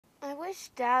wish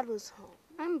Dad was home.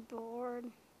 I'm bored.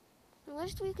 I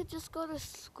wish we could just go to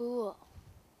school.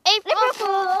 April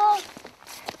Fool!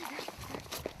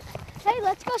 Hey,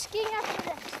 let's go skiing after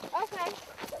this. Okay.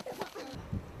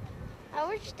 I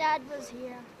wish Dad was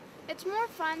here. It's more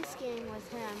fun skiing with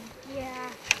him. Yeah.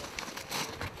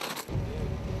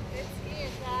 Good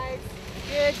skiing, guys.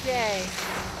 Good day.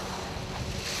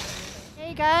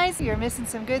 Hey guys, you're missing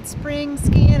some good spring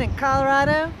skiing in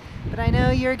Colorado, but I know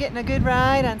you're getting a good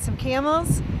ride on some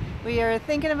camels. We are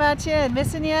thinking about you and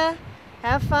missing you.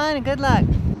 Have fun and good luck.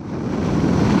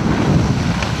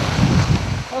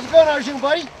 How's it going, Arjun,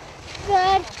 buddy?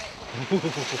 Good.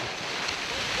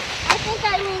 I think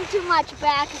I leaned too much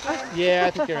back again. Yeah,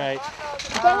 I think you're right.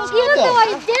 Even though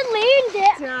I did lean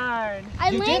it. Darn. I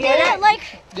You did landed land it like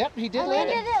Yep, he did I land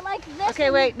landed it. it like this.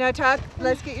 Okay, wait, no talk.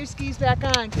 Let's get your skis back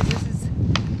on because this is,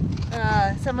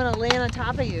 someone will land on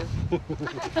top of you.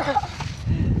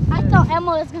 I thought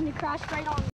Emma was going to crash right on me.